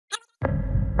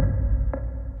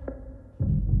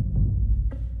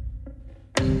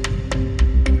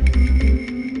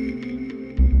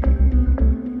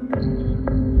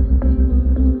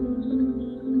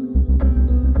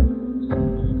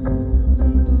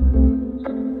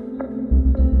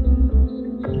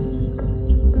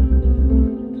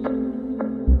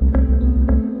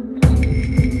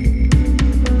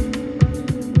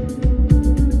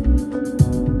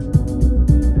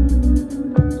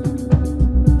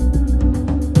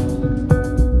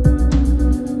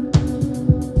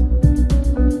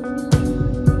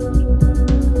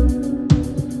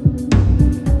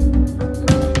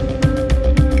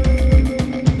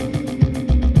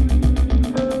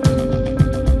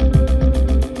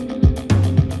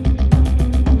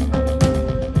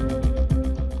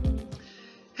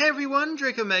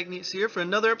Magnius here for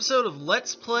another episode of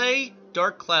Let's Play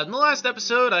Dark Cloud. In the last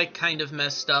episode, I kind of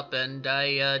messed up and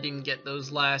I didn't get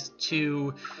those last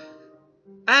two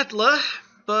Atla,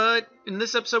 but in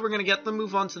this episode we're going to get them,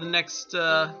 move on to the next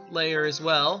layer as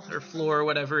well, or floor, or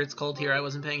whatever it's called here. I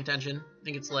wasn't paying attention. I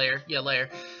think it's layer. Yeah, layer.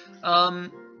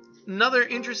 Another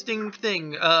interesting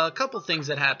thing, a couple things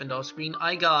that happened off screen.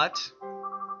 I got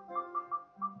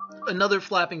another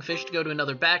flapping fish to go to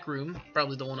another back room,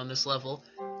 probably the one on this level,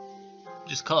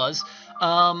 just cause.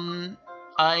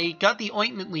 I got the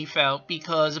ointment leaf out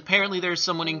because apparently there's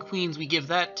someone in Queens we give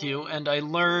that to, and I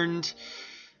learned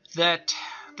that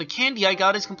the candy I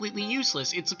got is completely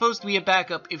useless. It's supposed to be a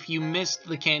backup if you missed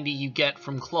the candy you get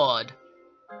from Claude.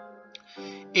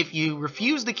 If you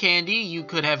refuse the candy, you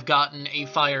could have gotten a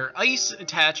fire-ice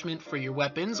attachment for your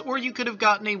weapons, or you could have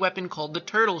gotten a weapon called the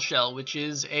turtle shell, which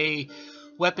is a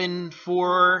weapon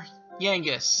for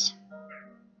Yangus.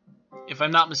 If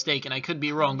I'm not mistaken, I could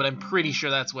be wrong, but I'm pretty sure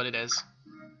that's what it is.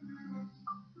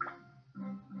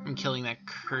 I'm killing that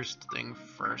cursed thing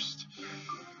first.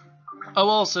 Oh,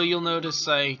 also, you'll notice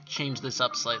I changed this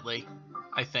up slightly.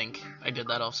 I think. I did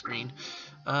that off screen.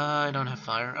 I don't have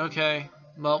fire. Okay.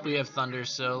 Well, we have thunder,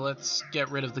 so let's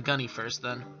get rid of the gunny first,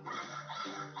 then.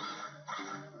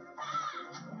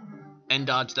 And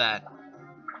dodge that.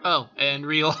 Oh, and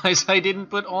realize I didn't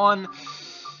put on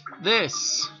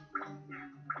this.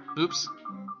 Oops.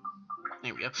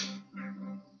 There we go.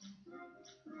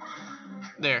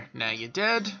 There, now you're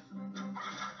dead.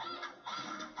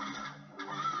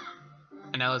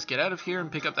 And now let's get out of here and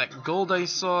pick up that gold I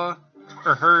saw.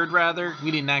 Or heard, rather.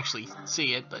 We didn't actually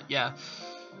see it, but yeah.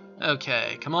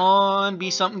 Okay, come on,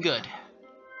 be something good.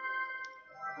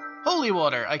 Holy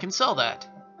water, I can sell that.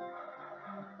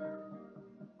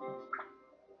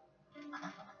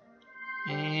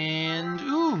 And,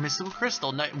 ooh, mystical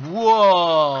crystal.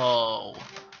 Whoa!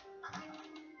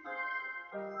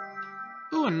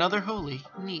 Ooh, another holy.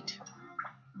 Neat.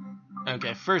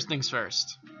 Okay, first things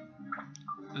first.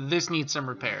 This needs some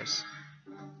repairs.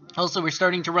 Also, we're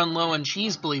starting to run low on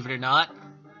cheese, believe it or not.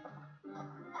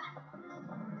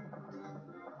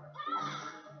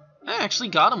 I actually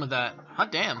got him with that.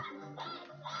 Hot damn.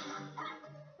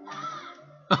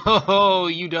 Oh,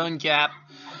 you done, Cap.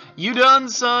 You done,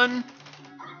 son.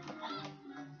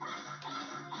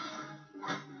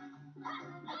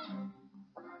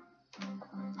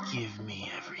 Give me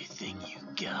everything you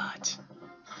got.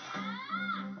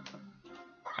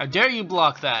 How dare you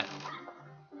block that?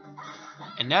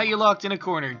 And now you're locked in a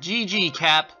corner. GG,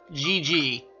 Cap.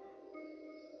 GG.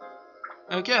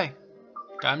 Okay.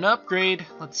 Time to upgrade.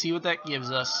 Let's see what that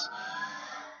gives us.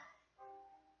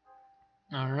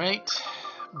 Alright.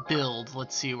 Build.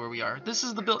 Let's see where we are. This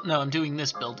is the build. No, I'm doing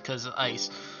this build because of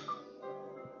ice.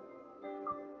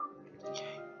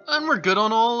 Okay. And we're good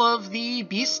on all of the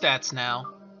beast stats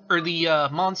now. Or the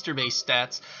monster-based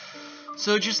stats.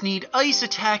 So just need ice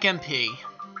attack MP.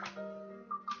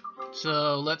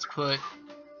 So let's put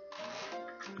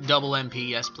double MP,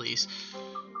 yes please.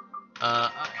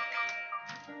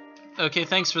 Okay,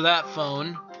 thanks for that,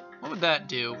 phone. What would that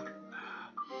do?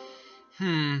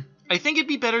 I think it'd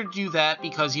be better to do that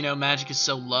because, you know, magic is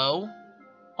so low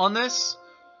on this.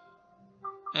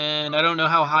 And I don't know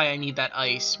how high I need that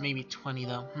ice. Maybe 20,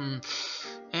 though.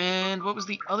 And what was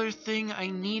the other thing I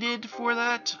needed for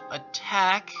that?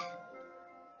 Attack.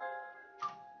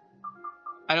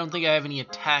 I don't think I have any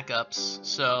attack ups,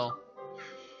 so...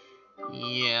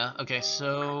 yeah, okay,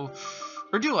 so...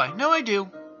 or do I? No, I do.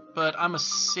 But I'm gonna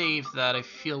save that. I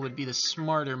feel would be the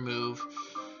smarter move.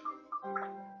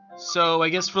 So I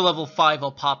guess for level 5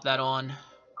 I'll pop that on.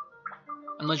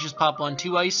 And let's just pop on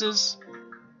 2 ices.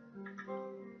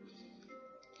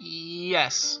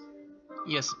 Yes.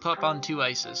 Yes, pop on 2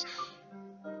 ices.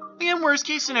 Again, worst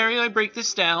case scenario, I break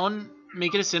this down,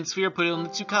 make it a synth sphere, put it on the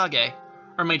Tsukage.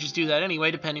 Or I might just do that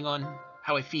anyway, depending on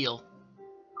how I feel.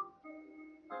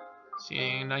 See,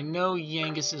 and I know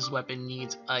Yangus's weapon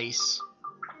needs ice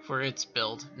for its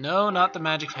build. No, not the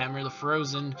magic hammer, the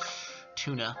frozen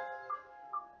tuna.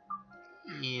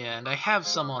 Yeah, and I have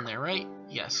some on there, right?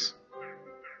 Yes.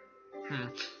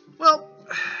 Well,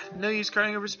 no use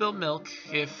crying over spilled milk.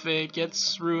 If it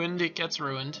gets ruined, it gets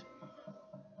ruined.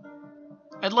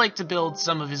 I'd like to build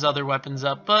some of his other weapons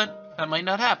up, but that might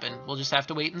not happen. We'll just have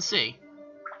to wait and see.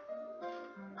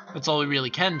 That's all we really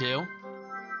can do.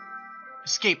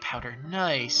 Escape powder.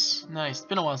 Nice. Nice. It's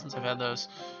been a while since I've had those.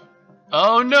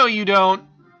 Oh, no, you don't.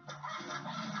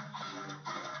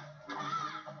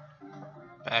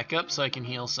 Back up so I can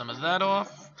heal some of that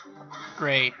off.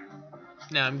 Great.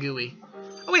 Now I'm gooey.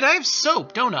 Oh, wait, I have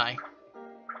soap, don't I?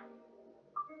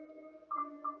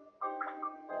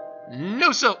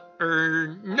 No soap.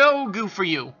 No goo for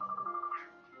you.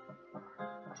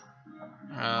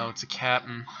 Oh, it's a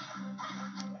captain.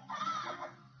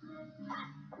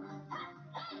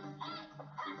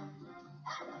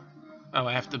 Oh,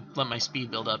 I have to let my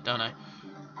speed build up, don't I?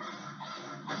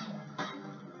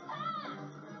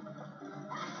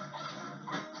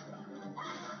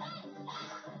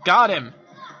 Got him!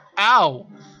 Ow!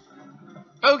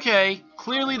 Okay,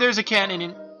 clearly there's a cannon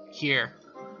in here.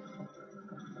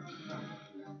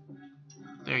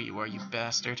 There you are, you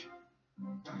bastard.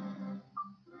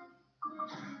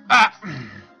 Ah!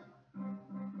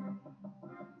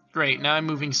 Great, now I'm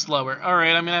moving slower.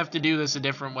 Alright, I'm gonna have to do this a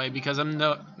different way because I'm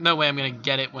no way I'm gonna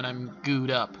get it when I'm gooed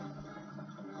up.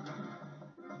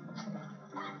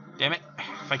 Damn it.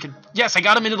 If I could... Yes, I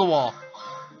got him into the wall!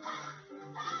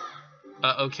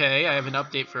 Okay, I have an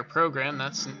update for a program.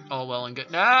 That's all well and good.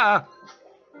 Ah!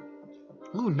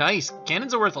 Ooh, nice.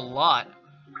 Cannons are worth a lot.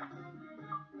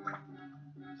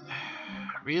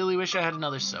 Really wish I had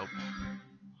another soap.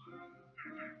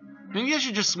 Maybe I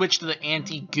should just switch to the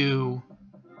anti-goo.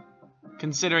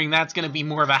 Considering that's going to be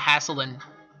more of a hassle than...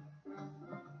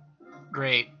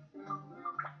 Great.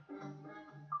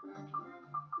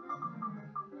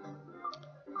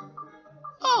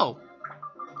 Oh!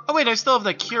 Oh wait, I still have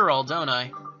the cure-all, don't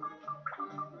I?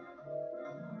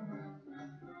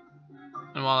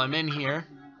 And while I'm in here...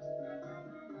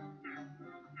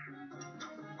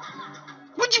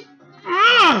 Would you...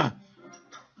 Ugh!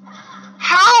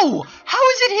 How? How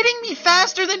is it hitting me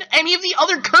faster than any of the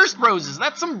other cursed roses?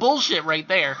 That's some bullshit right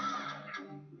there.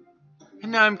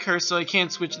 And now I'm cursed, so I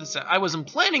can't switch this out. I wasn't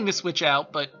planning to switch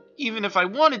out, but even if I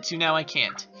wanted to, now I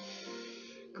can't.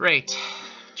 Great.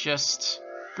 Just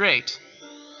great.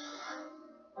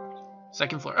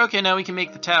 Second floor. Okay, now we can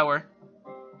make the tower.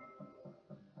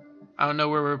 I don't know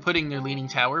where we're putting their leaning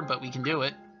tower, but we can do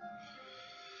it.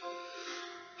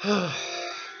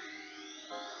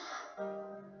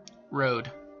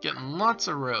 Road. Getting lots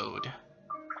of road.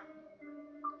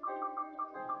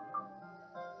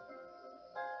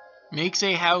 Makes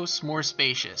a house more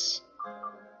spacious.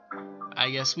 I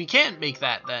guess we can't make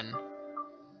that then.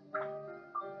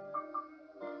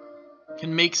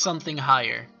 Can make something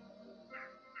higher.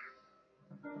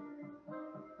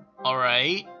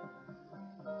 Alright.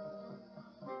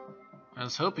 I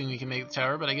was hoping we can make the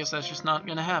tower, but I guess that's just not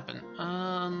gonna happen.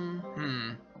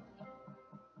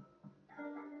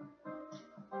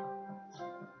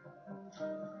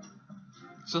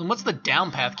 So then what's the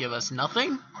down path give us?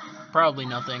 Nothing? Probably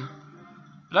nothing.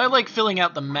 But I like filling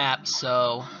out the map,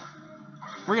 so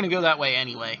we're gonna go that way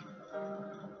anyway.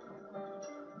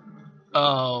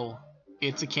 Oh,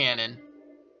 it's a cannon.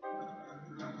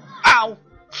 Ow!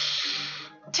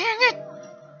 Dang it!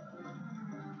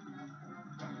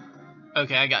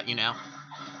 Okay, I got you now.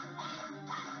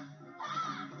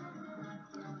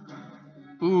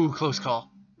 Ooh, close call.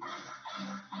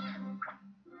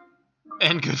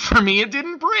 And good for me, it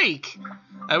didn't break.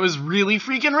 That was really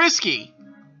freaking risky.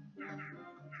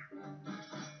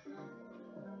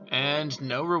 And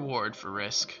no reward for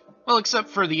risk. Well, except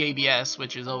for the ABS,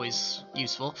 which is always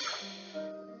useful.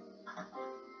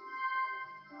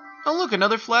 Oh look,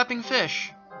 another flapping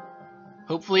fish.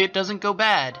 Hopefully it doesn't go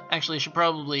bad. Actually, I should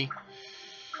probably...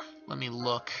 Let me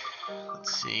look.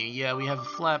 Let's see. Yeah, we have a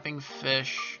flapping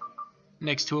fish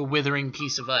next to a withering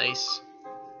piece of ice.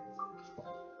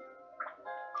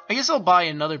 I guess I'll buy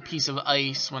another piece of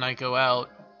ice when I go out,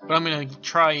 but I'm going to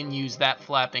try and use that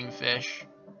flapping fish.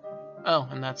 Oh,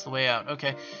 and that's the way out.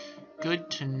 Okay. Good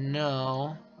to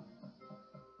know.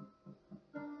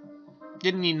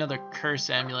 Didn't need another curse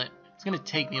amulet. It's going to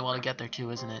take me a while to get there too,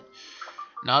 isn't it?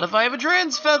 Not if I have a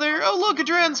Dran's feather! Oh look, a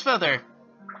Dran's feather!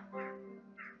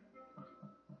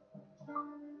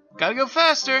 Gotta go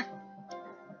faster!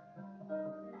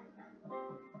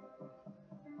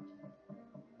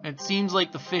 It seems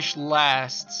like the fish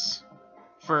lasts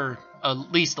for at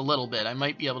least a little bit. I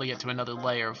might be able to get to another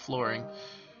layer of flooring.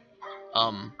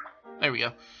 There we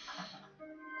go.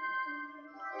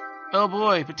 Oh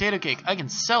boy, potato cake. I can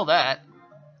sell that.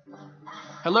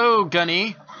 Hello,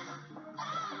 Gunny.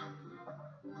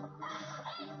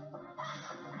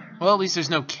 Well, at least there's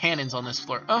no cannons on this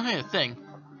floor. Oh, hey, a thing.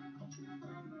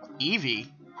 Eevee.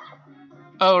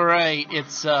 Oh, right,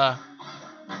 it's the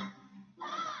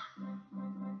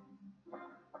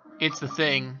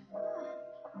thing.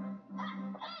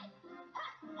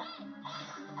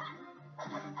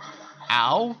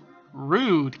 Ow.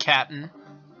 Rude, Captain.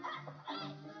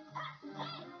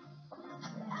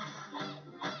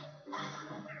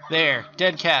 There,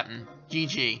 dead Captain.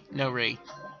 GG, no re.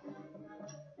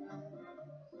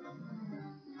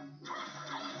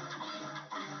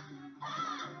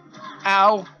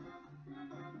 Ow.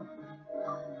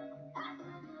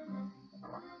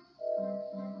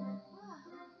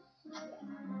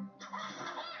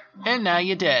 And now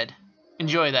you're dead.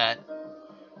 Enjoy that.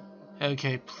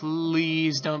 Okay,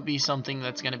 please don't be something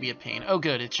that's gonna be a pain. Oh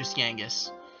good, it's just Yangus.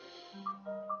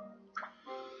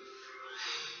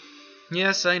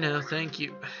 Yes, I know, thank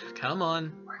you. Come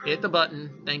on, hit the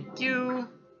button. Thank you.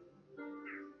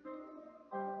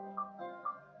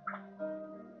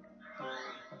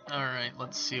 Alright,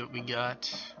 let's see what we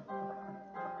got.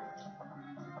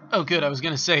 Oh good, I was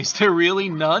gonna say, is there really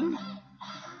none?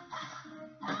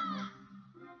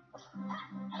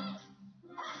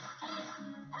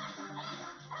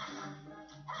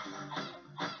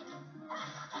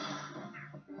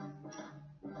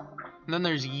 And then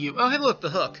there's you. Oh, hey, look, the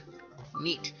hook.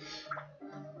 Neat.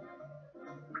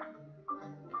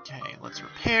 Okay, let's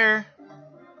repair.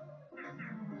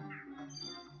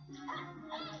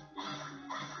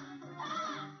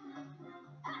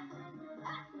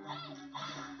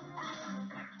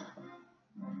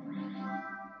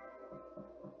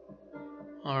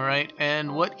 Alright,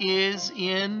 and what is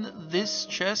in this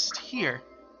chest here?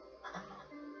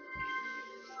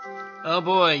 Oh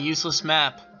boy, useless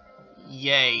map.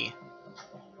 Yay.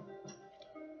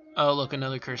 Oh, look,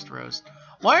 another cursed rose.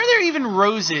 Why are there even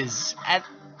roses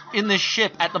in the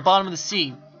ship at the bottom of the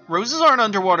sea? Roses aren't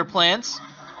underwater plants.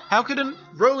 How could a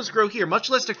rose grow here, much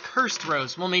less a cursed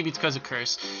rose? Well, maybe it's because of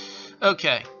curse.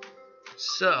 Okay,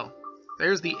 so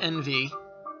there's the envy.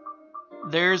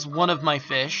 There's one of my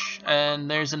fish, and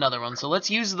there's another one. So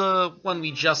let's use the one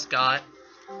we just got,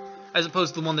 as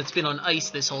opposed to the one that's been on ice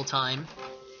this whole time.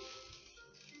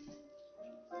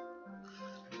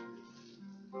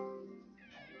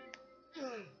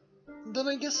 Then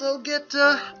I guess I'll get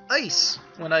ice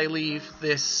when I leave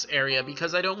this area,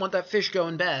 because I don't want that fish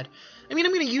going bad. I mean,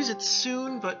 I'm going to use it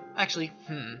soon, but actually,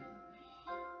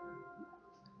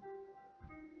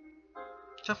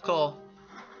 tough call.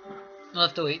 I'll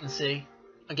have to wait and see.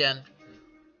 Again,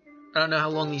 I don't know how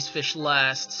long these fish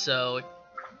last, so...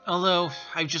 Although,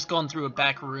 I've just gone through a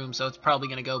back room, so it's probably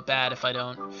going to go bad if I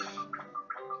don't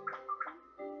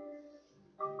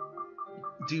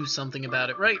do something about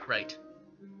it. Right.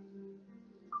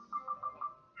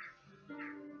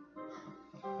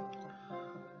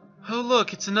 Oh,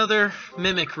 look, it's another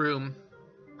mimic room.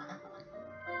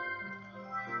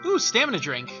 Ooh, stamina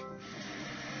drink.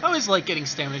 I always like getting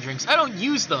stamina drinks. I don't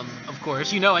use them, of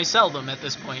course. You know I sell them at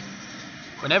this point.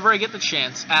 Whenever I get the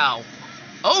chance. Ow.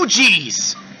 Oh,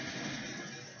 jeez!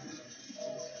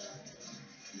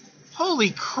 Holy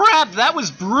crap, that was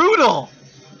brutal!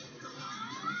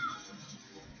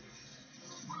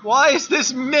 Why is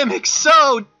this mimic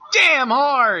so damn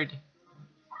hard?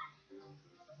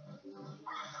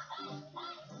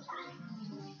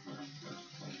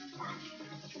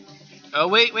 Oh,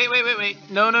 wait.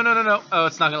 No. Oh,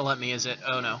 it's not gonna let me, is it?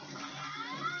 Oh, no.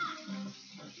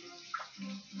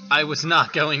 I was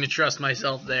not going to trust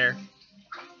myself there.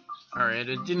 Alright,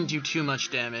 it didn't do too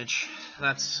much damage.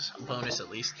 That's a bonus, at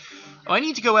least. Oh, I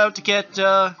need to go out to get,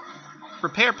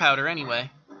 repair powder,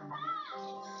 anyway.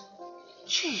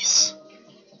 Jeez.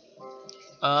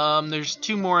 There's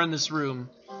two more in this room.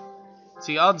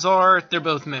 See, odds are they're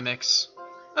both mimics.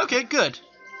 Okay, good.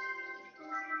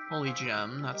 Holy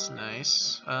gem, that's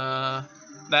nice.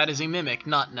 That is a mimic,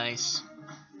 not nice.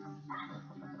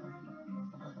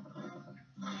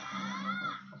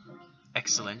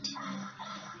 Excellent.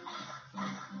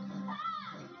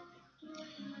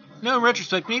 No, in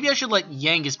retrospect, maybe I should let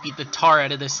Yangus beat the tar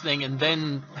out of this thing and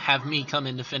then have me come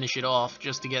in to finish it off,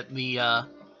 just to get the,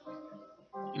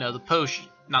 you know, the potion,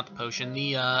 not the potion,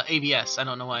 the, ABS. I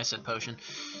don't know why I said potion.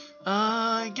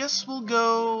 I guess we'll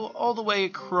go all the way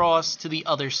across to the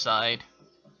other side.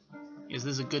 Because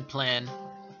this is a good plan.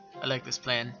 I like this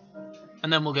plan.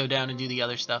 And then we'll go down and do the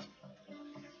other stuff.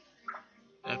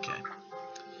 Okay.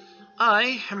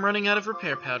 I am running out of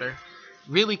repair powder.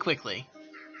 Really quickly.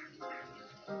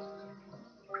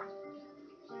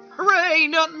 Hooray!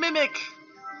 Not mimic!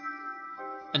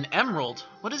 An emerald?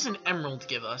 What does an emerald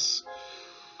give us?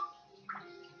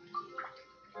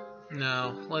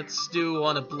 No, let's do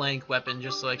on a blank weapon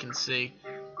just so I can see.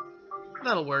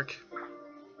 That'll work.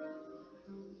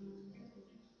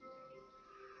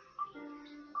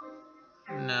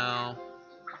 No.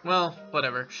 Well,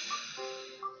 whatever.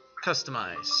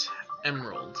 Customize.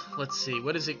 Emerald. Let's see,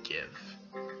 what does it give?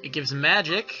 It gives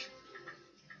magic.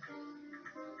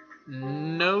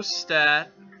 No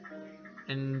stat.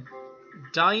 And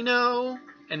dino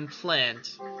and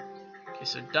plant. Okay,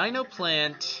 so dino,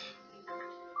 plant,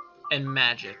 and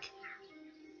magic.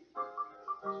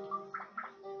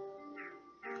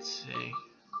 Let's see.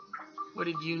 What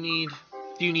did you need?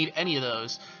 Do you need any of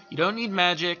those? You don't need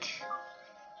magic.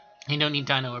 You don't need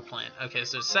dino or plant. Okay,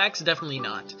 so Sax definitely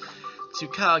not.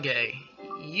 Tsukage.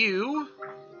 You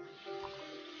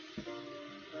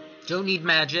don't need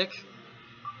magic.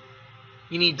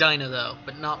 You need Dino, though,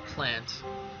 but not plant.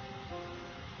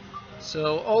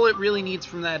 So all it really needs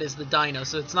from that is the Dino,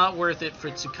 so it's not worth it for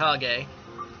Tsukage.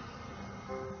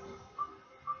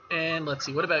 And let's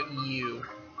see, what about you?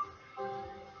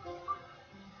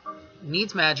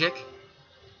 Needs magic,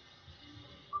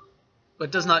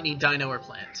 but does not need Dino or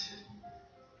plant.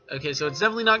 Okay, so it's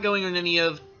definitely not going on any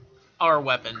of our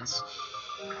weapons.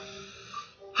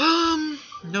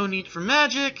 No need for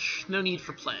magic, no need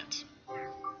for plant.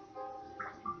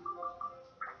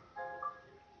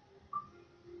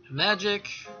 Magic,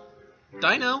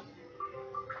 Dino.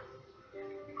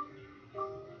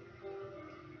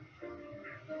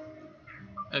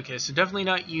 Okay, so definitely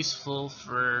not useful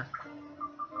for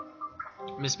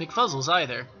Miss McFuzzles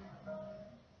either.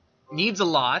 Needs a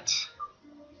lot,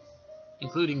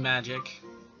 including magic.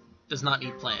 Does not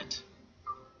need plant.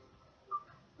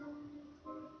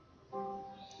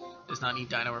 Does not need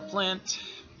Dino or plant.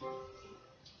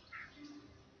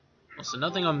 Also,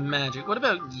 nothing on magic. What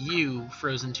about you,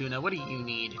 Frozen Tuna? What do you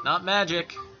need? Not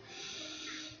magic.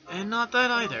 And not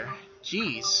that either.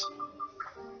 Jeez.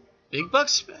 Big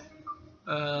bucks.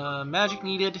 Magic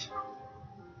needed.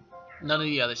 None of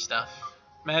the other stuff.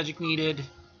 Magic needed.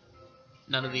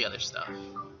 None of the other stuff.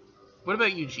 What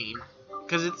about Eugene?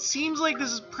 Because it seems like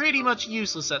this is pretty much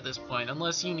useless at this point,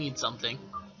 unless you need something.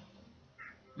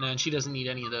 No, and she doesn't need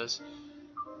any of those.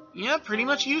 Yeah, pretty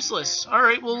much useless.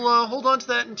 Alright, we'll hold on to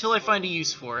that until I find a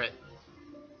use for it.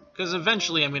 Because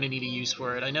eventually I'm going to need a use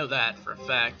for it. I know that for a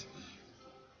fact.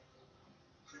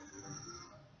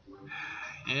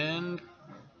 And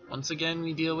once again,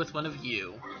 we deal with one of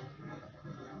you.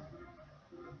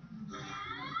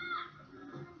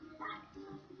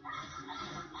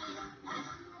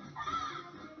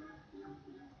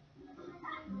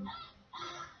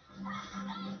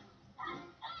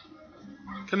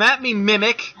 Come at me,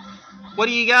 Mimic! What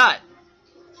do you got?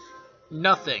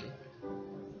 Nothing.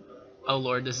 Oh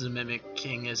lord, this is a Mimic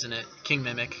King, isn't it? King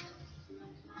Mimic.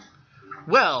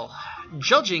 Well,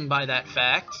 judging by that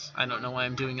fact, I don't know why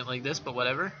I'm doing it like this, but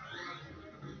whatever.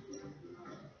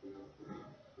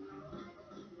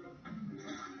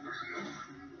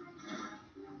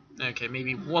 Okay,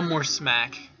 maybe one more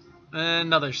smack.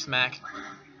 Another smack.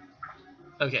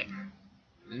 Okay.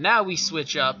 Now we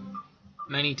switch up.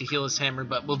 I need to heal his hammer,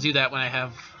 but we'll do that when I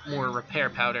have more repair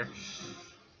powder.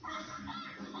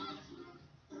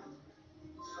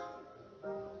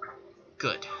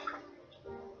 Good.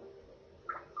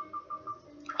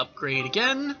 Upgrade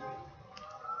again.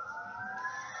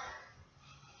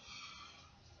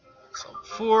 So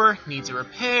 4 needs a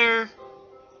repair.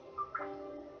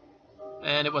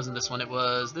 And it wasn't this one, it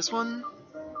was this one.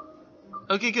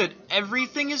 Okay, good.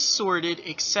 Everything is sorted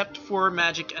except for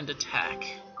magic and attack.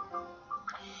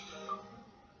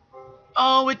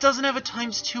 Oh, it doesn't have a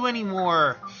 ×2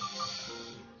 anymore.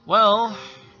 Well...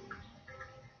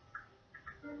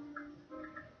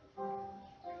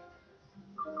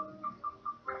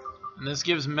 and this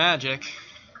gives magic.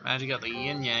 Magic got the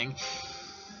yin-yang.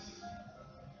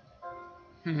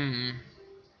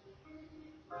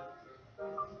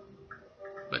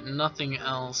 But nothing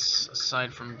else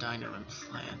aside from Dino and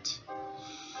Plant.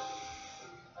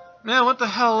 Man, what the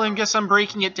hell? I guess I'm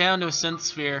breaking it down to a synth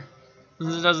sphere.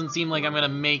 It doesn't seem like I'm gonna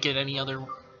make it any other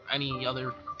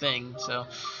thing, so...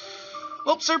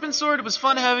 Well, Serpent Sword, it was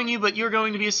fun having you, but you're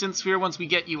going to be a synth sphere once we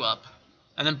get you up.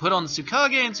 And then put on the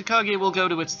Tsukage, and Tsukage will go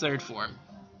to its 3rd form.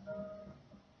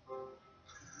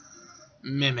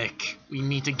 Mimic. We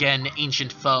meet again,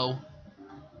 ancient foe.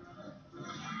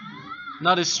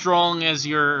 Not as strong as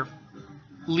your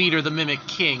leader, the Mimic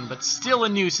King, but still a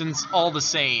nuisance all the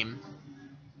same.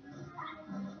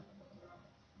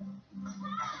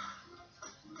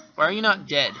 Why are you not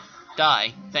dead?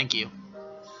 Die. Thank you.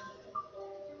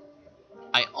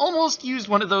 I almost used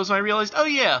one of those when I realized, oh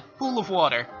yeah, pool of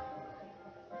water.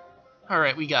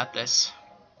 Alright, we got this.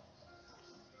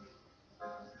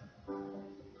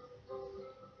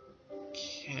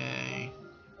 Okay.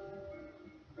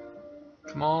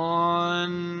 Come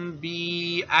on,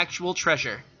 be actual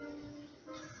treasure.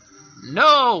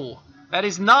 No! That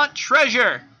is not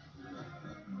treasure!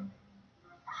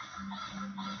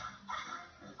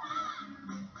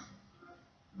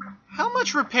 How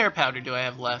much repair powder do I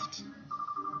have left?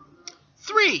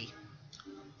 3!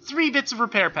 3 bits of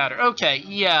repair powder. Okay,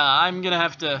 yeah, I'm gonna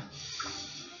have to...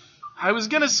 I was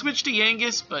gonna switch to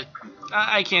Yangus, but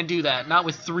I can't do that. Not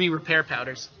with 3 repair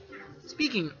powders.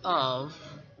 Speaking of...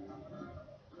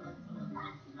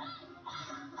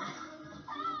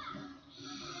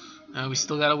 we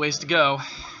still got a ways to go.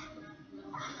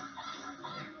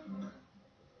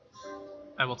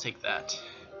 I will take that.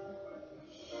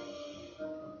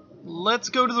 Let's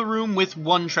go to the room with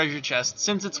one treasure chest.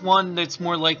 Since it's one, it's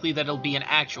more likely that it'll be an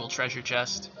actual treasure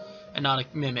chest and not a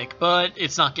mimic, but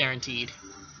it's not guaranteed.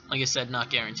 Like I said, not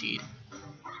guaranteed.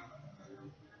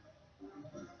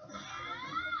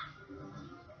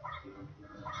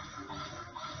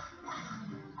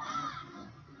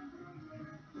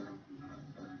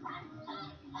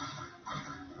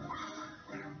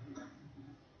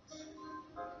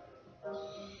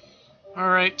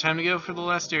 Alright, time to go for the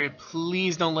last area.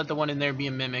 Please don't let the one in there be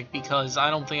a mimic, because I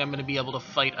don't think I'm going to be able to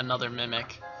fight another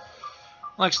mimic.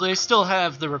 Well, actually, I still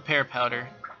have the repair powder.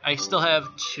 I still have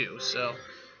 2, so...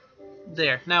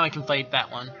 There, now I can fight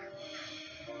that one.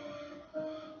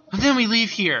 And then we leave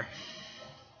here.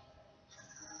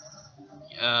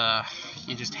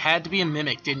 You just had to be a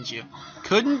mimic, didn't you?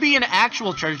 Couldn't be an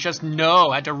actual treasure chest. No,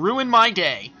 I had to ruin my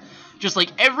day. Just like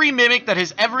every mimic that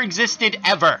has ever existed,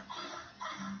 ever.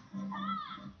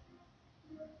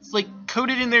 It's like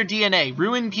coded in their DNA.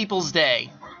 Ruin people's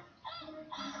day.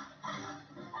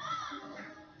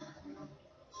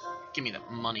 Give me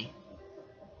that money.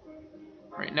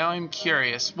 Right, now I'm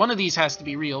curious. One of these has to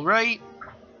be real, right?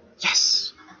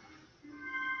 Yes!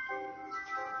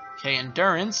 Okay,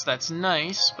 endurance. That's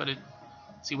nice, but it...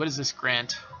 Let's see, what does this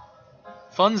grant?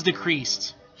 Funds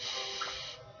decreased.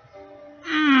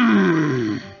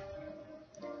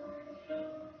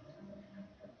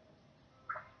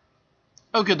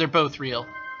 Oh good, they're both real.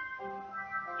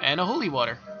 And a holy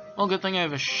water. Well, good thing I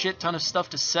have a shit ton of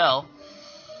stuff to sell.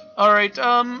 Alright,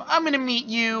 I'm gonna meet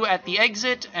you at the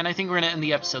exit, and I think we're gonna end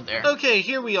the episode there. Okay,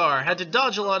 here we are. Had to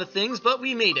dodge a lot of things, but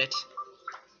we made it.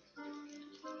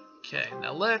 Okay,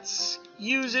 now let's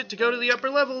use it to go to the upper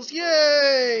levels.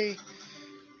 Yay!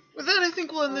 With that, I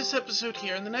think we'll end this episode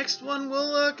here. In the next one,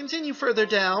 we'll continue further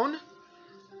down.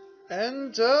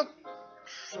 And,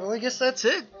 well, I guess that's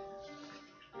it.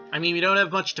 I mean, we don't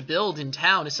have much to build in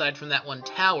town aside from that one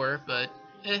tower, but,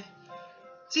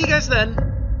 See you guys then.